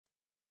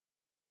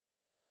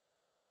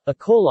A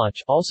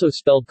kolach, also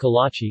spelled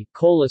kolachi,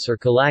 kolas or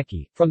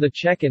kolaki, from the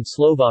Czech and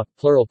Slovak,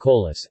 plural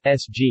kolas,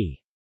 sg.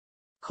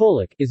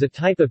 Kolach, is a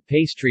type of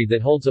pastry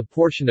that holds a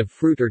portion of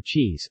fruit or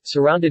cheese,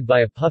 surrounded by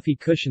a puffy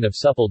cushion of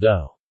supple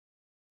dough.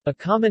 A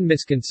common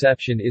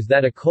misconception is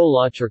that a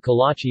kolach or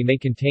kolachi may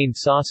contain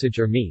sausage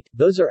or meat.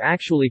 Those are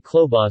actually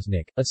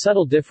klobásnik, a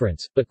subtle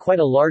difference, but quite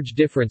a large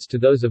difference to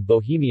those of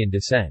Bohemian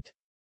descent.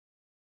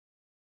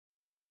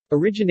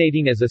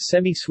 Originating as a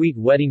semi-sweet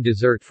wedding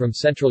dessert from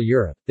Central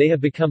Europe, they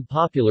have become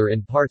popular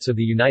in parts of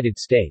the United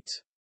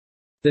States.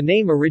 The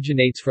name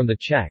originates from the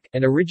Czech,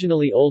 an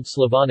originally Old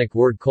Slavonic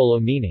word kolo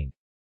meaning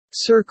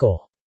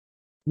circle,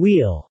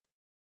 wheel.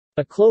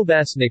 A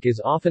klobásnik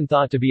is often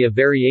thought to be a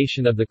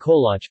variation of the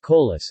kolach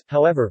kolas,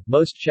 however,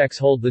 most Czechs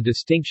hold the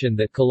distinction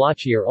that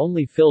kolachi are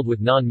only filled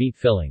with non-meat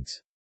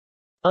fillings.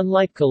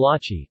 Unlike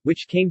kolachi,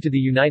 which came to the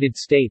United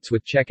States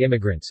with Czech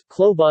immigrants,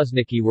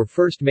 klobásniky were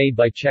first made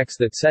by Czechs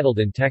that settled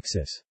in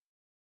Texas.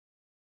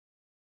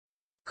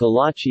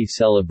 Kolachi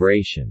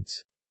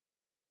celebrations.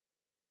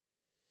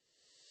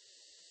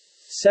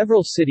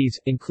 Several cities,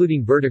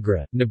 including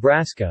Verdigre,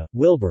 Nebraska,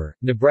 Wilbur,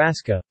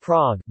 Nebraska,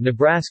 Prague,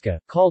 Nebraska,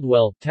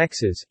 Caldwell,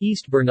 Texas,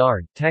 East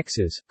Bernard,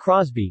 Texas,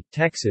 Crosby,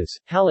 Texas,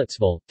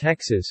 Hallettsville,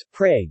 Texas,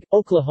 Prague,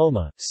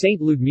 Oklahoma,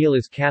 St.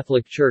 Ludmila's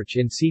Catholic Church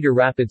in Cedar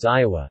Rapids,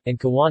 Iowa, and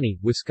Kewaunee,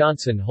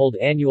 Wisconsin hold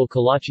annual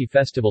Kolachi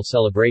Festival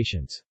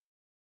celebrations.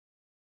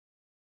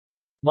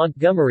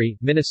 Montgomery,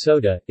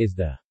 Minnesota, is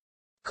the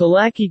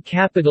Kolaki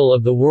capital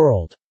of the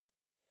world,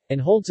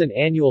 and holds an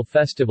annual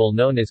festival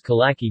known as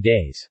Kolaki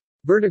Days.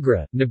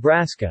 Verdigre,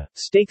 Nebraska,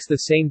 stakes the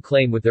same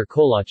claim with their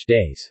Kolach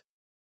Days.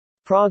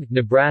 Prague,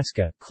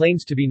 Nebraska,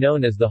 claims to be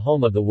known as the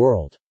home of the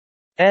world's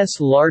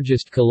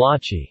largest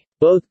kolachi.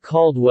 Both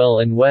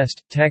Caldwell and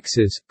West,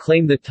 Texas,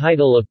 claim the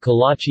title of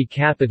Kolachi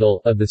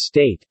capital of the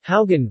state.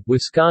 Haugen,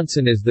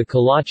 Wisconsin is the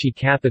Kolachi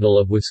capital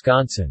of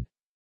Wisconsin.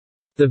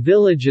 The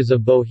village is a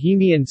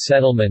Bohemian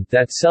settlement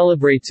that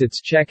celebrates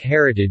its Czech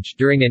heritage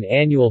during an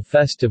annual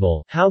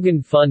festival,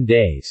 Haugen Fun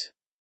Days.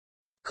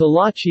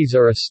 Kolachis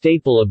are a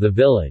staple of the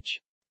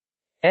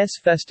village's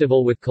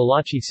festival with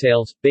kolachi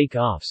sales,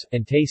 bake-offs,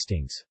 and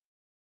tastings.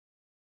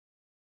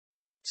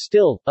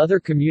 Still, other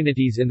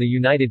communities in the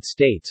United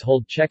States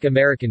hold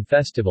Czech-American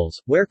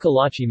festivals, where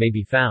kolachi may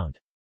be found.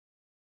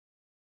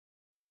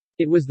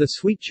 It was the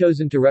sweet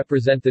chosen to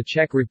represent the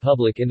Czech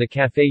Republic in the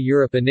Café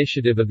Europe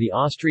initiative of the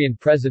Austrian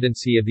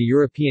presidency of the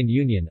European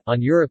Union,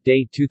 on Europe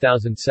Day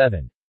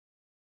 2007.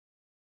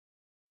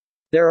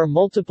 There are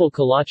multiple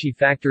kolachi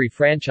factory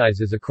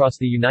franchises across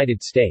the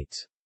United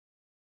States.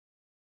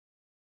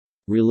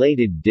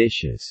 Related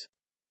dishes.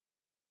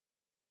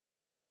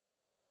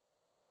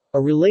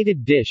 A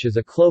related dish is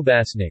a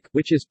klobásnik,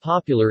 which is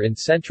popular in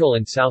central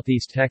and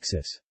southeast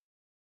Texas.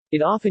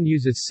 It often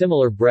uses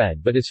similar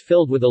bread but is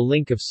filled with a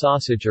link of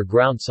sausage or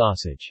ground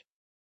sausage.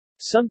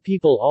 Some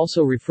people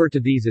also refer to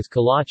these as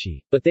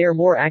kolachi, but they are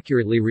more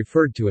accurately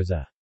referred to as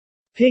a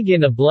pig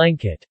in a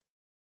blanket.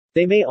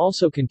 They may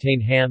also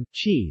contain ham,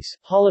 cheese,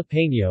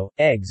 jalapeno,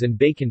 eggs and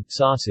bacon,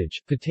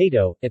 sausage,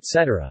 potato,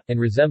 etc., and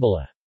resemble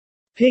a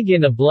pig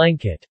in a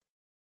blanket.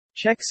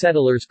 Czech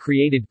settlers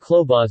created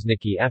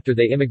klobásniky after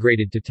they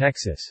immigrated to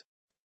Texas.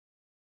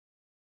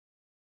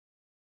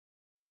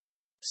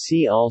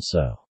 See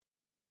also: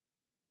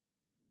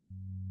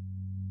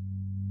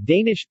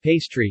 Danish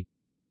pastry,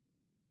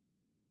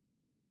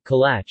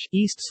 Kolach,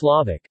 East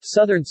Slavic,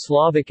 Southern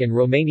Slavic and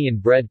Romanian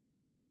bread,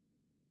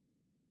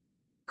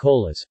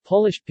 Kolas,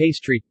 Polish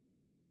pastry,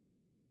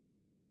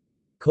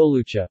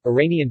 Kolucha,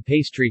 Iranian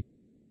pastry,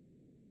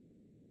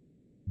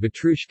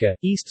 Vatrushka,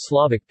 East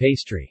Slavic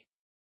pastry.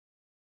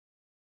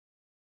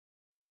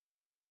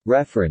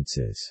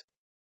 References.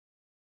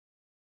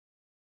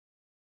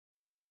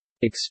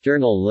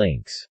 External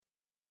links.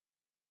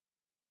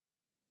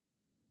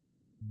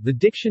 The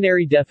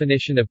dictionary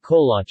definition of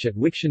kolach at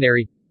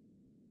Wiktionary.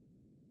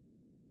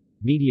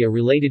 Media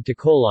related to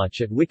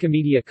kolach at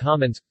Wikimedia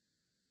Commons.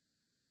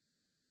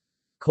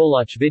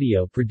 Kolach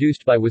video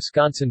produced by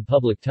Wisconsin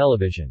Public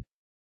Television.